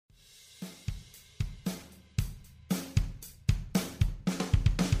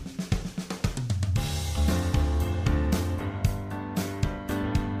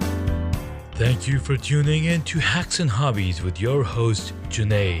Thank you for tuning in to Hacks and Hobbies with your host,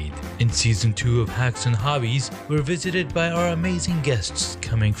 Junaid. In Season 2 of Hacks and Hobbies, we're visited by our amazing guests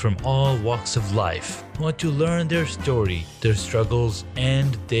coming from all walks of life who want to learn their story, their struggles,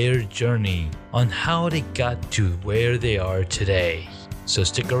 and their journey on how they got to where they are today. So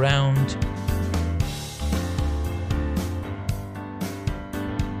stick around.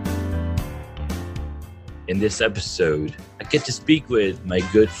 In this episode, I get to speak with my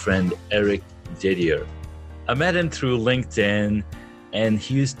good friend Eric Didier. I met him through LinkedIn, and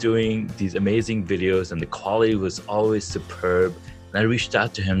he was doing these amazing videos and the quality was always superb. And I reached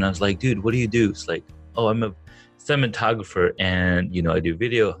out to him and I was like, dude, what do you do? It's like, oh, I'm a cinematographer and, I do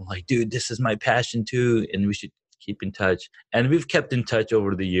video. I'm like, dude, this is my passion too. And we should keep in touch. And we've kept in touch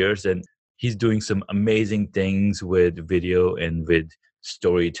over the years, and he's doing some amazing things with video and with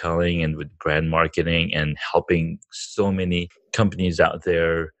storytelling and with brand marketing and helping so many companies out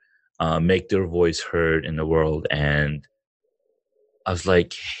there make their voice heard in the world. And I was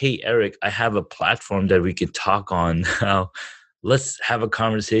like, hey, Eric, I have a platform that we can talk on now. Let's have a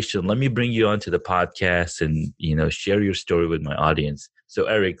conversation. Let me bring you onto the podcast and, share your story with my audience. So,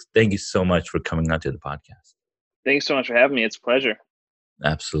 Eric, thank you so much for coming onto the podcast. Thanks so much for having me. It's a pleasure.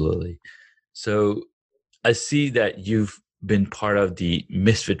 Absolutely. So I see that you've been part of the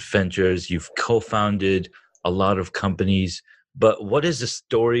Misfit Ventures. You've co-founded a lot of companies. But what is the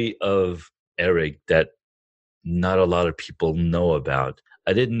story of Eric that not a lot of people know about?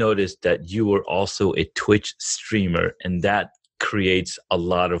 I did notice that you were also a Twitch streamer, and that creates a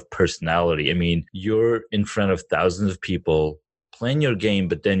lot of personality. I mean, you're in front of thousands of people playing your game,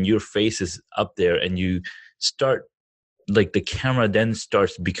 but then your face is up there and you start, like the camera then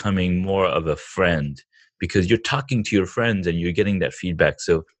starts becoming more of a friend because you're talking to your friends and you're getting that feedback.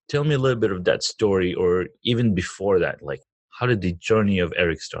 So tell me a little bit of that story, or even before that, like how did the journey of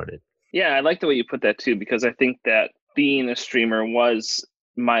Eric started? Yeah, I like the way you put that too, because I think that being a streamer was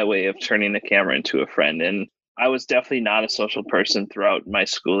my way of turning the camera into a friend. And I was definitely not a social person throughout my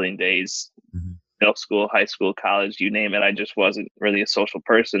schooling days, middle school, high school, college, you name it. I just wasn't really a social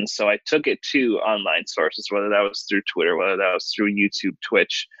person. So I took it to online sources, whether that was through Twitter, whether that was through YouTube,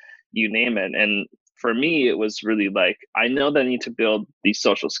 Twitch, you name it. And for me, it was really like, I know that I need to build these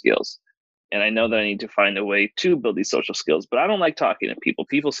social skills. And I know that I need to find a way to build these social skills, but I don't like talking to people.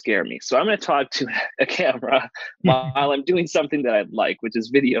 People scare me. So I'm going to talk to a camera while I'm doing something that I like, which is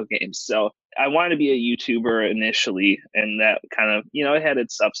video games. So I wanted to be a YouTuber initially, and that kind of, it had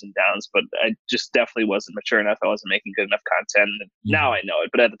its ups and downs, but I just definitely wasn't mature enough. I wasn't making good enough content. Now I know it,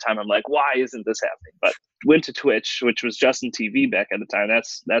 but at the time I'm like, why isn't this happening? But went to Twitch, which was Justin TV back at the time.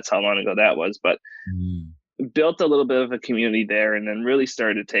 That's how long ago that was. But built a little bit of a community there, and then really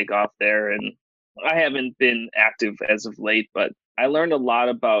started to take off there. And I haven't been active as of late, but I learned a lot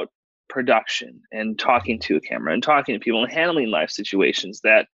about production and talking to a camera and talking to people and handling life situations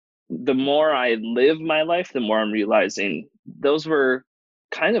that the more I live my life, the more I'm realizing those were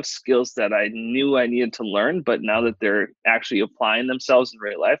kind of skills that I knew I needed to learn, but now that they're actually applying themselves in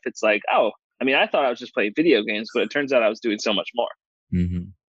real life, it's like, oh, I thought I was just playing video games, but it turns out I was doing so much more. Mm-hmm.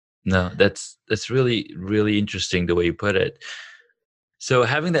 No, that's really, really interesting the way you put it. So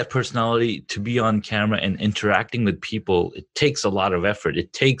having that personality to be on camera and interacting with people, it takes a lot of effort.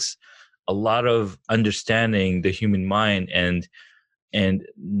 It takes a lot of understanding the human mind. And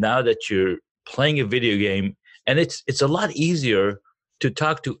now that you're playing a video game, and it's a lot easier to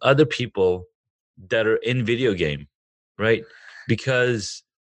talk to other people that are in video game, right? Because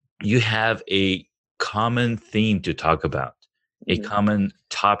you have a common theme to talk about, a common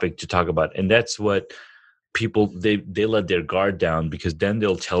topic to talk about. And that's what people, they let their guard down, because then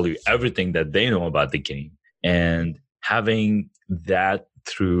they'll tell you everything that they know about the game. And having that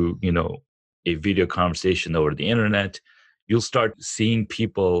through, a video conversation over the internet, you'll start seeing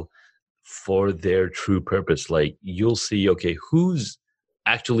people for their true purpose. Like you'll see, okay, who's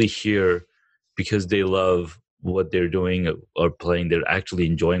actually here because they love what they're doing or playing, they're actually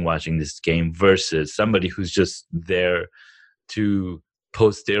enjoying watching this game, versus somebody who's just there to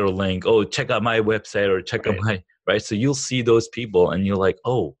post their link, oh, check out my website or check out my, right? So you'll see those people and you're like,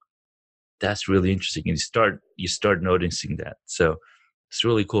 oh, that's really interesting. And you start noticing that. So it's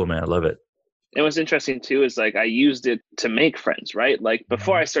really cool, man. I love it. And what's interesting too is like I used it to make friends, right? Like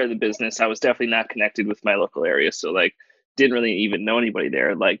before I started the business, I was definitely not connected with my local area. So like didn't really even know anybody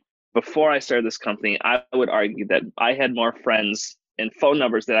there. Like before I started this company, I would argue that I had more friends and phone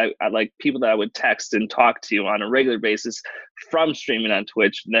numbers that I like, people that I would text and talk to on a regular basis from streaming on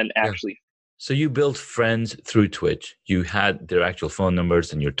Twitch than actually. So you built friends through Twitch. You had their actual phone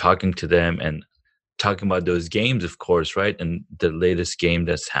numbers and you're talking to them and talking about those games, of course, right? And the latest game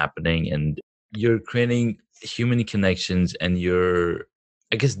that's happening and you're creating human connections, and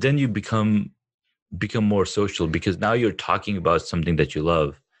I guess then you become more social because now you're talking about something that you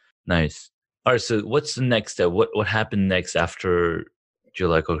love. Nice. All right, so what's the next step? What happened next after you're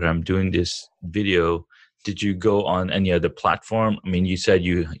like, okay, I'm doing this video? Did you go on any other platform? I mean, you said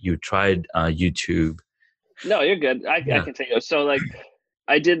you tried YouTube. No, you're good. I Yeah. can take it. So like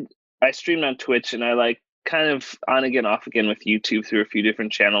I streamed on Twitch, and I like kind of on again, off again with YouTube through a few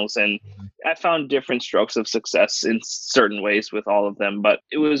different channels, and I found different strokes of success in certain ways with all of them. But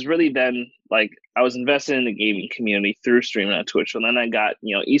it was really then like I was invested in the gaming community through streaming on Twitch. And then I got,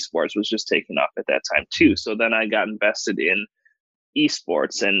 esports was just taking off at that time too. So then I got invested in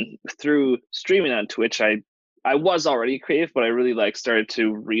esports, and through streaming on Twitch, I was already creative, but I really like started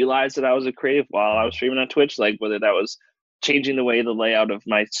to realize that I was a creative while I was streaming on Twitch, like whether that was changing the way the layout of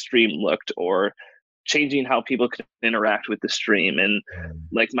my stream looked, or changing how people could interact with the stream. And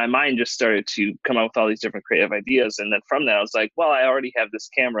like my mind just started to come up with all these different creative ideas. And then from that, I was like, well, I already have this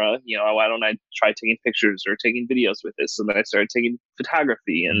camera, why don't I try taking pictures or taking videos with this? So then I started taking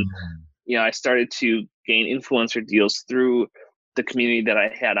photography, and I started to gain influencer deals through the community that I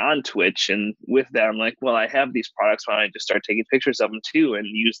had on Twitch. And with that, I'm like, well, I have these products. Why don't I just start taking pictures of them too and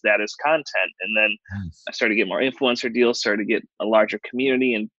use that as content? And then I started to get more influencer deals, started to get a larger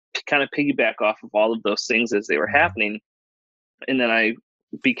community, and kind of piggyback off of all of those things as they were happening. And then I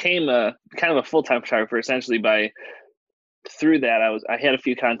became a kind of a full-time photographer essentially through that. I had a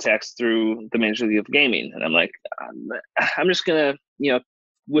few contacts through the Major League of Gaming, and I'm like, I'm just gonna,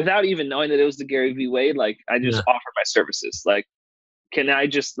 without even knowing that it was the Gary V way, like I just Yeah. offered my services. Like, can I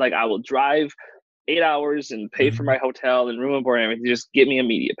just like I will drive 8 hours and pay for my hotel and room and board and everything. Just get me a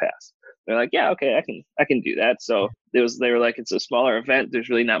media pass. They're like, yeah, okay, I can do that. So they were like, it's a smaller event. There's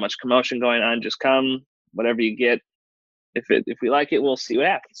really not much commotion going on. Just come, whatever you get. If we like it, we'll see what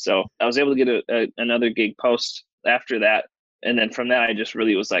happens. So I was able to get another gig post after that, and then from that, I just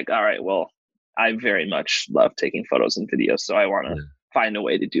really was like, all right, well, I very much love taking photos and videos, so I want to find a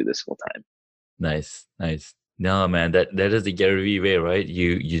way to do this full time. Nice, nice. No, man, that is the Gary Vee way, right?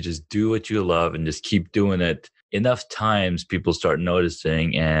 You just do what you love and just keep doing it. Enough times people start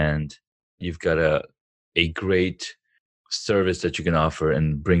noticing, and you've got a great service that you can offer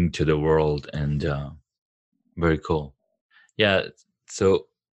and bring to the world. And very cool. Yeah. So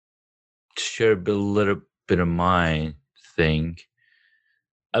to share little bit of my thing,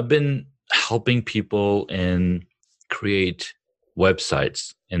 I've been helping people and create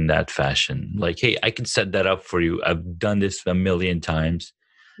websites in that fashion. Like, hey, I can set that up for you. I've done this a million times.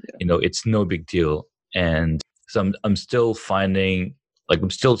 Yeah. It's no big deal. And so I'm still finding, like, I'm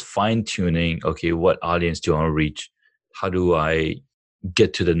still fine tuning. Okay, what audience do I want to reach? How do I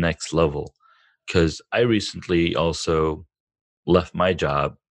get to the next level? Because I recently also left my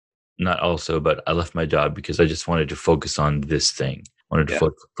job. Not also, but I left my job because I just wanted to focus on this thing. Wanted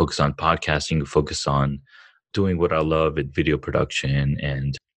to focus on podcasting, focus on doing what I love at video production.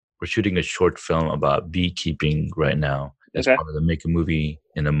 And we're shooting a short film about beekeeping right now as Okay. part of the Make a Movie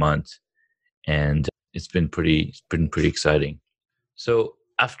in a Month. And it's been pretty exciting. So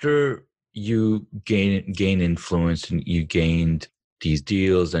after you gain influence and you gained these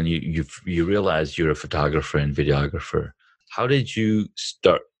deals and you realize you're a photographer and videographer, how did you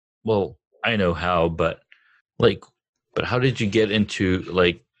start? Well, I know how, but like, but how did you get into,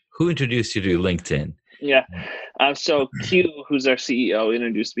 like, who introduced you to LinkedIn? Yeah. So Q, who's our CEO,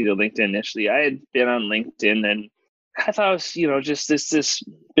 introduced me to LinkedIn initially. I had been on LinkedIn, and I thought it was, just this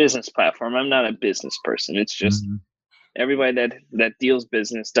business platform. I'm not a business person. It's just Mm-hmm. everybody that deals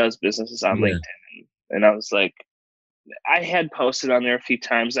business does businesses on Yeah. LinkedIn. And I was like, I had posted on there a few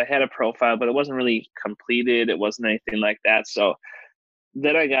times. I had a profile, but it wasn't really completed. It wasn't anything like that. So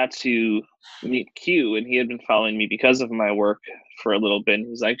then I got to meet Q, and he had been following me because of my work for a little bit. And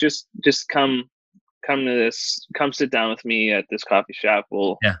he's like, just come to this, come sit down with me at this coffee shop.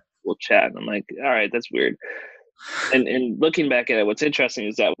 Yeah. We'll chat. And I'm like, all right, that's weird. And looking back at it, what's interesting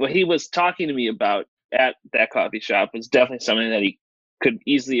is that what he was talking to me about at that coffee shop was definitely something that he could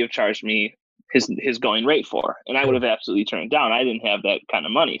easily have charged me his going rate for, and I would have absolutely turned it down. I didn't have that kind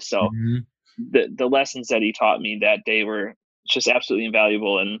of money. So Mm-hmm. the lessons that he taught me that day were just absolutely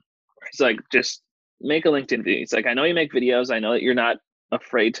invaluable. And he's like, just make a LinkedIn video. He's like, I know you make videos. I know that you're not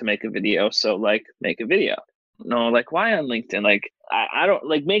afraid to make a video. So like, make a video. No, like, why on LinkedIn? Like, I don't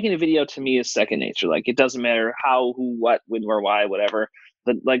like making a video. To me is second nature. Like, it doesn't matter how, who, what, when, where, why, whatever.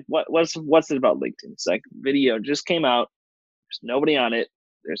 But like, what's it about LinkedIn? It's like, video just came out. There's nobody on it.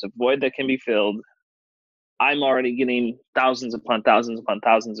 There's a void that can be filled. I'm already getting thousands upon thousands upon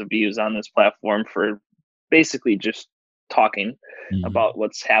thousands of views on this platform for basically just talking Mhm. about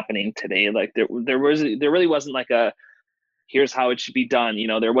what's happening today. Like there really wasn't like a here's how it should be done.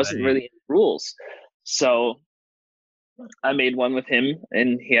 There wasn't Right. really any rules. So I made one with him,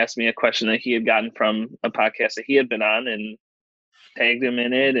 and he asked me a question that he had gotten from a podcast that he had been on, and tagged him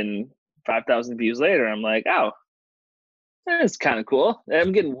in it. And 5,000 views later, I'm like, oh, that's kind of cool.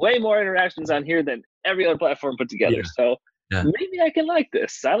 I'm getting way more interactions on here than every other platform put together. Yeah. So Yeah. maybe I can like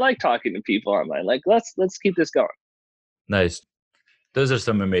this. I like talking to people online. Like, let's keep this going. Nice. Those are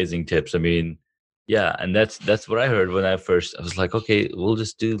some amazing tips. I mean, yeah, and that's what I heard when I was like, okay, we'll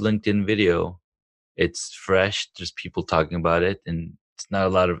just do LinkedIn video. It's fresh, just people talking about it, and it's not a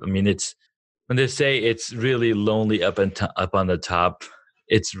lot of. I mean, it's when they say it's really lonely up on the top,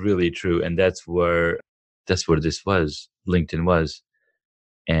 it's really true, and that's where this was. LinkedIn was,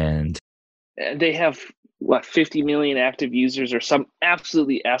 and And they have what 50 million active users or some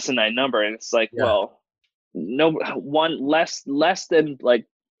absolutely asinine number, and it's like, yeah, well, no one less than like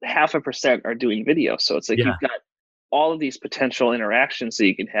 0.5% are doing video. So it's like yeah, you've got all of these potential interactions that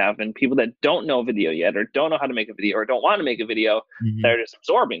you can have, and people that don't know video yet or don't know how to make a video or don't want to make a video, hmm, they're just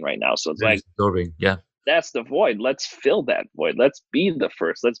absorbing right now. So it's they're like just absorbing. Yeah, that's the void. Let's fill that void. Let's be the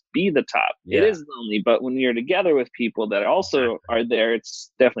first. Let's be the top. It yeah. is lonely, but when you're together with people that also are there,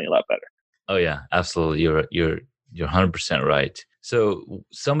 it's definitely a lot better. Oh yeah, absolutely. You're 100% right. So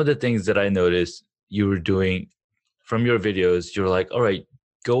some of the things that I noticed you were doing from your videos, you're like, all right,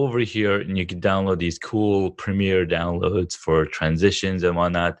 go over here and you can download these cool Premiere downloads for transitions and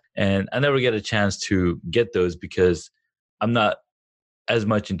whatnot. And I never get a chance to get those because I'm not as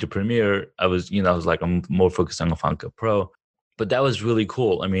much into Premiere. I was like, I'm more focused on Final Pro. But that was really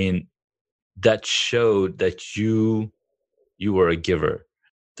cool. I mean, that showed that you were a giver.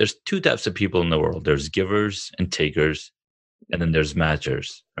 There's two types of people in the world. There's givers and takers, and then there's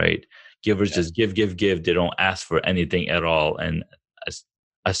matchers, right? Givers Yeah. just give, give, give. They don't ask for anything at all. And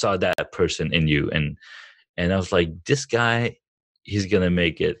I saw that person in you, and I was like, this guy, he's gonna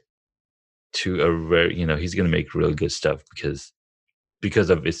make it to a very, he's gonna make real good stuff because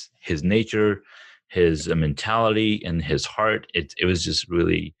of his nature, his mentality, and his heart. It was just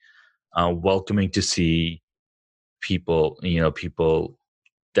really welcoming to see people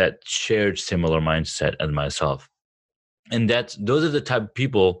that shared similar mindset as myself. And those are the type of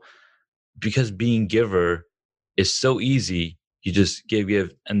people, because being giver is so easy. You just give,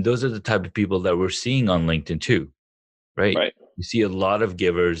 and those are the type of people that we're seeing on LinkedIn too, right? Right. You see a lot of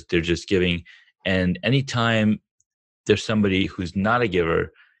givers, they're just giving. And anytime there's somebody who's not a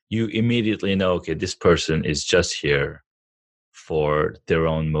giver, you immediately know, okay, this person is just here for their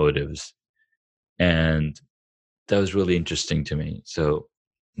own motives. And that was really interesting to me. So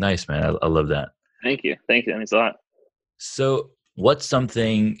nice, man. I love that. Thank you. Thank you. That means a lot. So, what's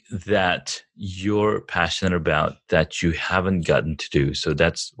something that you're passionate about that you haven't gotten to do? So,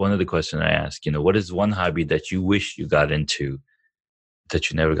 that's one of the questions I ask. What is one hobby that you wish you got into that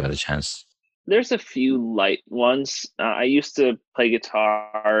you never got a chance? There's a few light ones. I used to play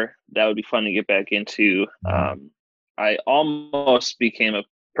guitar. That would be fun to get back into. Mhm. I almost became a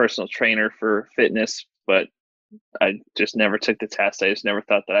personal trainer for fitness, but I just never took the test. I just never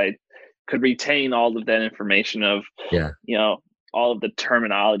thought that I could retain all of that information of, Yeah. you know, all of the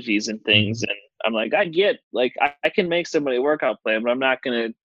terminologies and things. Mhm. And I'm like, I can make somebody a workout plan, but I'm not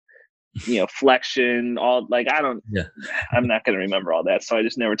going to, flexion, all like, Yeah. I'm not going to remember all that. So I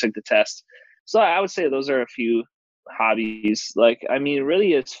just never took the test. So I would say those are a few hobbies. Like, I mean,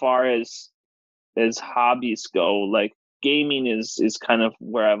 really, as far as hobbies go, like gaming is kind of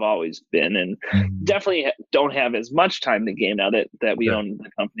where I've always been, and Mhm. definitely don't have as much time to game now that we Sure. own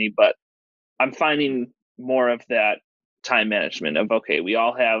the company. But I'm finding more of that time management of, okay, we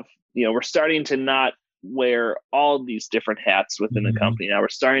all have, we're starting to not wear all these different hats within the Mhm. company. Now we're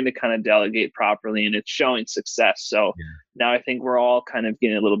starting to kind of delegate properly, and it's showing success. So Yeah. now I think we're all kind of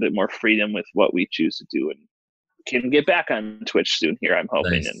getting a little bit more freedom with what we choose to do, and can get back on Twitch soon here, I'm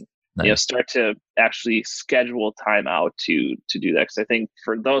hoping, Nice. and Nice. start to actually schedule time out to do that. Because I think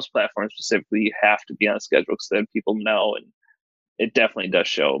for those platforms specifically, you have to be on a schedule because then people know, and it definitely does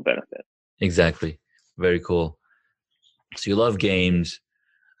show benefit. Exactly. Very cool. So, you love games.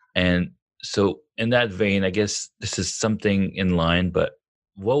 And so, in that vein, I guess this is something in line, but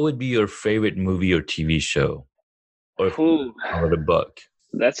what would be your favorite movie or TV show or Whew, or the book?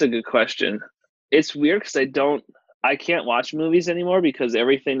 that's a good question. It's weird because I can't watch movies anymore because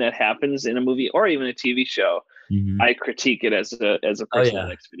everything that happens in a movie or even a TV show, Mhm. I critique it as a Oh, person in the yeah.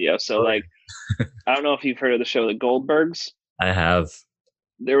 next video. So Oh, like, yeah. I don't know if you've heard of the show The Goldbergs. I have.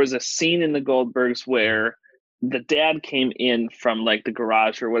 There was a scene in The Goldbergs where the dad came in from like the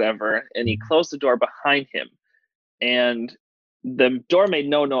garage or whatever, and he Mhm. closed the door behind him. and the door made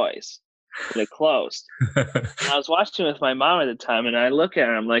no noise when it closed. And I was watching with my mom at the time, and I look at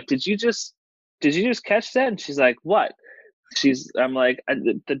her, I'm like, did you just catch that? And she's like, what? I'm like,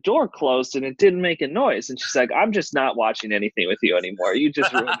 the door closed and it didn't make a noise. And she's like, I'm just not watching anything with you anymore. You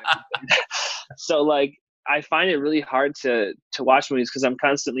just ruined everything. So like, I find it really hard to watch movies because I'm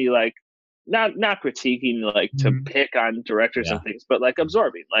constantly like, not critiquing, like to pick on directors Yeah. and things, but like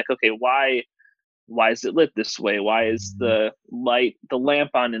absorbing, like, okay, why is it lit this way? Why is the lamp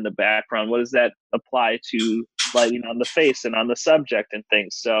on in the background? What does that apply to lighting on the face and on the subject and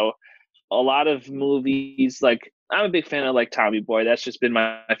things? So a lot of movies, like I'm a big fan of like Tommy Boy. That's just been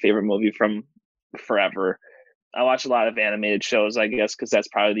my favorite movie from forever. I watch a lot of animated shows, I guess, because that's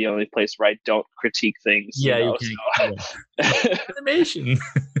probably the only place where I don't critique things, Yeah, you can. So. Animation.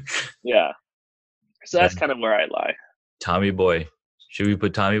 Yeah. So that's kind of where I lie. Tommy Boy. Should we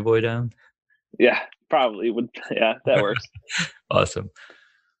put Tommy Boy down? Yeah, probably would. Yeah, that works. Awesome.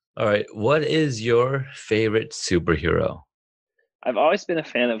 All right. What is your favorite superhero? I've always been a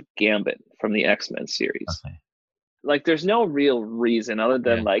fan of Gambit from the X-Men series. Okay. Like, there's no real reason other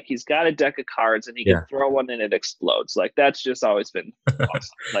than like he's got a deck of cards and he can throw one and it explodes. Like, that's just always been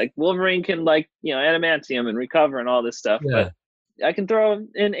awesome. Like, Wolverine can adamantium and recover and all this stuff, but I can throw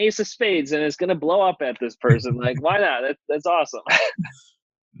an ace of spades and it's gonna blow up at this person. Like, why not? That's awesome.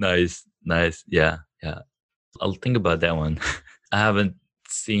 Nice. Yeah. I'll think about that one. I haven't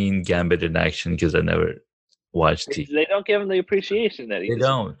seen Gambit in action because I never watched TV. They don't give him the appreciation that he They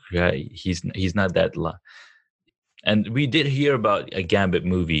don't. Yeah, he's not that. And we did hear about a Gambit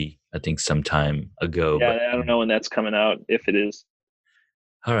movie, I think, some time ago. Yeah, but I don't know when that's coming out, if it is.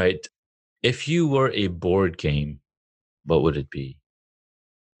 All right. If you were a board game, what would it be?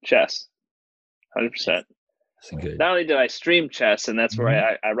 Chess. 100%. Good. Not only did I stream chess, and that's where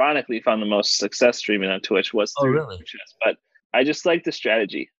I ironically found the most success streaming on Twitch was through chess, but I just like the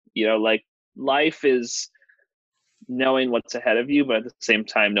strategy. Like life is knowing what's ahead of you, but at the same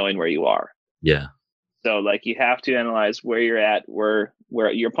time knowing where you are. Yeah. So like you have to analyze where you're at, where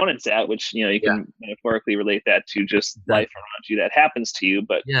your opponent's at, which you can metaphorically relate that to just life around you that happens to you,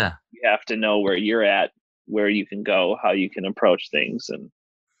 but you have to know where you're at, where you can go, how you can approach things, and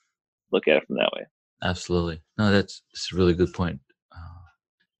look at it from that way. Absolutely. No, that's a really good point.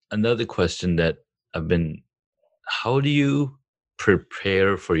 Another question that how do you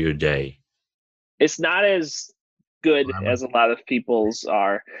prepare for your day? It's not as good as a lot of people's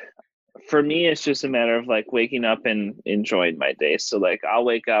are. For me, it's just a matter of like waking up and enjoying my day. So like I'll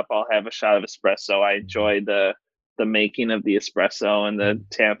wake up, I'll have a shot of espresso. I enjoy the making of the espresso and the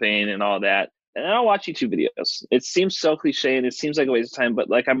tapping and all that. And then I'll watch YouTube videos. It seems so cliche and it seems like a waste of time, but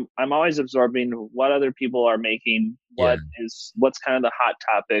like I'm always absorbing what other people are making, what's kind of the hot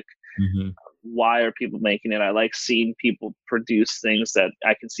topic. Why are people making it? I like seeing people produce things that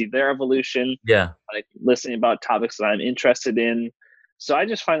I can see their evolution. Yeah. I like listening about topics that I'm interested in. So I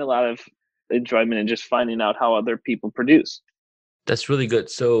just find a lot of enjoyment in just finding out how other people produce. That's really good.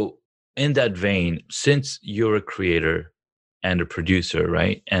 So in that vein, since you're a creator and a producer,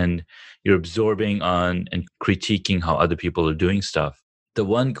 right? And you're absorbing on and critiquing how other people are doing stuff. The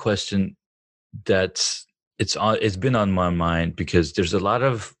one question it's been on my mind because there's a lot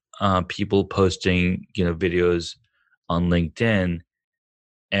of people posting, videos on LinkedIn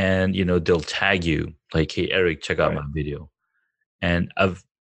and, they'll tag you like, hey, Eric, check out my video. And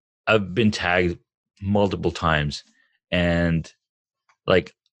I've been tagged multiple times and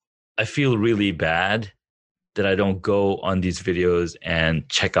like, I feel really bad that I don't go on these videos and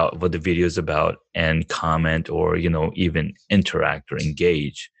check out what the video is about and comment or, even interact or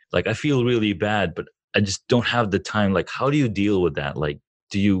engage. Like, I feel really bad, but I just don't have the time. Like, how do you deal with that? Like,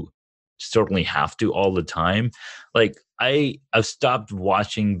 do you certainly have to all the time? Like, I've stopped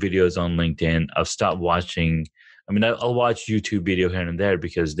watching videos on LinkedIn. I've stopped watching. I mean, I'll watch YouTube video here and there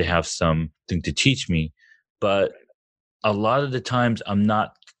because they have something to teach me. But a lot of the times I'm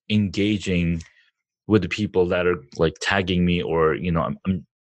not engaging with the people that are like tagging me or,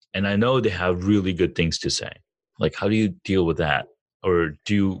 and I know they have really good things to say. Like, how do you deal with that? Or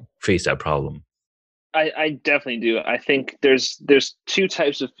do you face that problem? I definitely do. I think there's two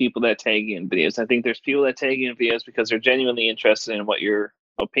types of people that tag you in videos. I think there's people that tag you in videos because they're genuinely interested in what your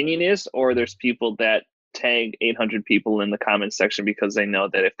opinion is, or there's people that tag 800 people in the comment section because they know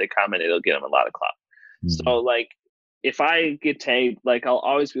that if they comment, it'll get them a lot of clout. So like, if I get tagged, like I'll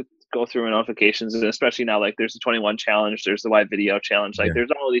always go through my notifications, and especially now, like there's the 21 challenge, there's the wide video challenge, like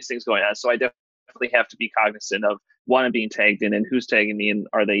there's all of these things going on. So I definitely have to be cognizant of one, I'm being tagged in and who's tagging me, and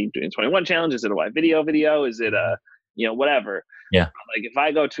are they doing 21 challenge? Is it a wide video? Is it a whatever. Yeah. Like if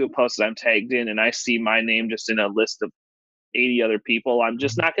I go to a post that I'm tagged in and I see my name just in a list of 80 other people, I'm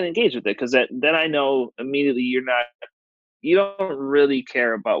just not going to engage with it, because then I know immediately you don't really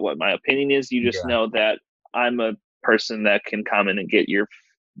care about what my opinion is. You just know that I'm a person that can come in and get your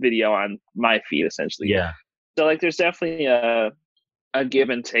video on my feed, essentially. Yeah. So like there's definitely a give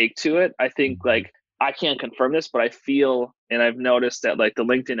and take to it. I think like I can't confirm this, but I feel, and I've noticed that like the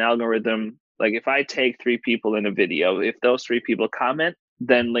LinkedIn algorithm, like if I take 3 people in a video, if those 3 people comment,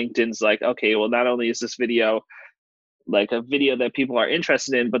 then LinkedIn's like, okay, well, not only is this video like a video that people are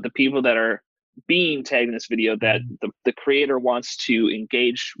interested in, but the people that are being tagged in this video that the creator wants to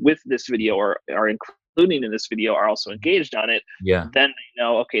engage with this video or are including in this video are also engaged on it. Yeah. Then they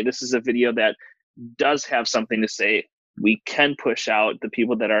know, okay, this is a video that does have something to say. We can push out. The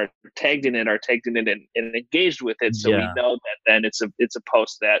people that are tagged in it and engaged with it. So we know that then it's a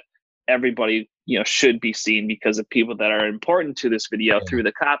post that everybody should be seeing, because the people that are important to this video through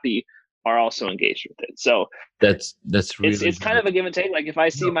the copy are also engaged with it. So that's really it's kind of a give and take. Like if I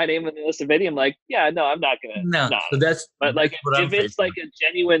see my name in the list of video, I'm like, I'm not gonna. So but like if it's like a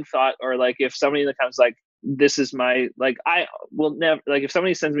genuine thought, or like if somebody in the comments like, this is my, like, I will never, like if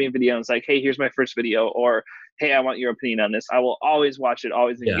somebody sends me a video and it's like, hey, here's my first video, or hey, I want your opinion on this, I will always watch it,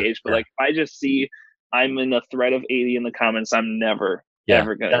 always engage. But like if I just see I'm in a thread of 80 in the comments, I'm never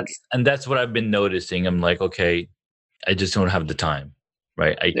ever gonna. That's what I've been noticing. I'm like, okay, I just don't have the time.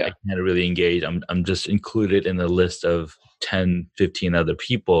 Right. I can't really engage. I'm just included in a list of 10, 15 other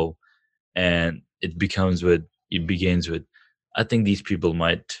people. And it begins with, I think these people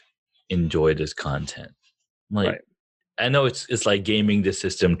might enjoy this content. Like, I know it's like gaming the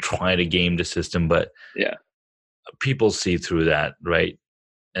system, trying to game the system, but people see through that. Right.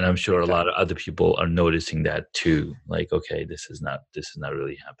 And I'm sure a lot of other people are noticing that too. Like, okay, this is not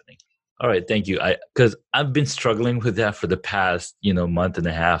really happening. All right, thank you. Because I've been struggling with that for the past, month and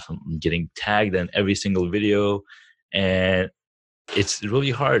a half. I'm getting tagged in every single video, and it's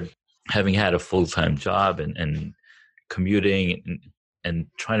really hard having had a full-time job and commuting and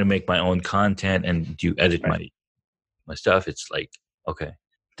trying to make my own content and edit my stuff. It's like, okay,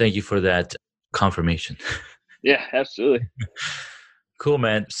 thank you for that confirmation. Yeah, absolutely. Cool,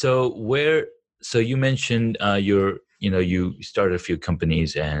 man. So you mentioned you started a few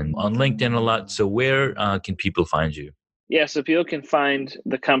companies and on LinkedIn a lot. So where can people find you? Yeah, so people can find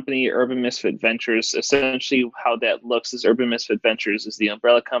the company Urban Misfit Ventures. Essentially how that looks is Urban Misfit Ventures is the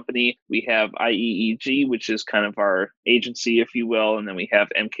umbrella company. We have IEEG, which is kind of our agency, if you will. And then we have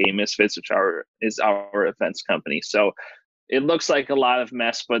MK Misfits, which is our events company. So it looks like a lot of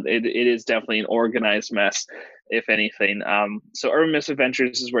mess, but it is definitely an organized mess, if anything. So Urban Misfit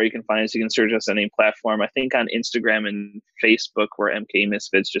Ventures is where you can find us. You can search us on any platform. I think on Instagram and Facebook we're MK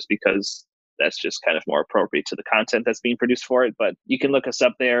Misfits, just because that's just kind of more appropriate to the content that's being produced for it. But you can look us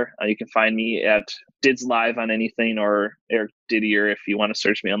up there. You can find me at Dids Live on anything, or Eric Didier if you want to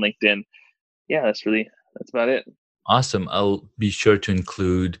search me on LinkedIn. Yeah, that's about it. Awesome. I'll be sure to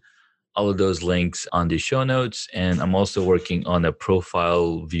include all of those links on the show notes. And I'm also working on a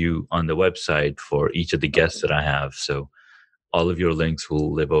profile view on the website for each of the guests that I have. So all of your links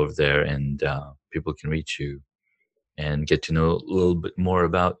will live over there, and people can reach you and get to know a little bit more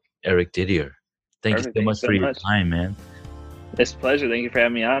about Eric Didier. Thank you so much for your time, man. It's a pleasure. Thank you for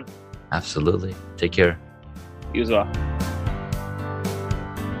having me on. Absolutely. Take care. You as well.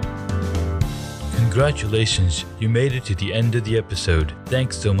 Congratulations, you made it to the end of the episode.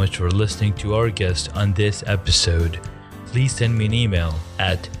 Thanks so much for listening to our guest on this episode. Please send me an email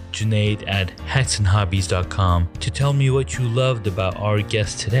at junaid@hacksandhobbies.com to tell me what you loved about our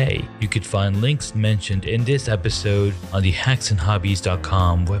guest today. You could find links mentioned in this episode on the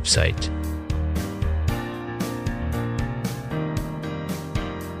hacksandhobbies.com website.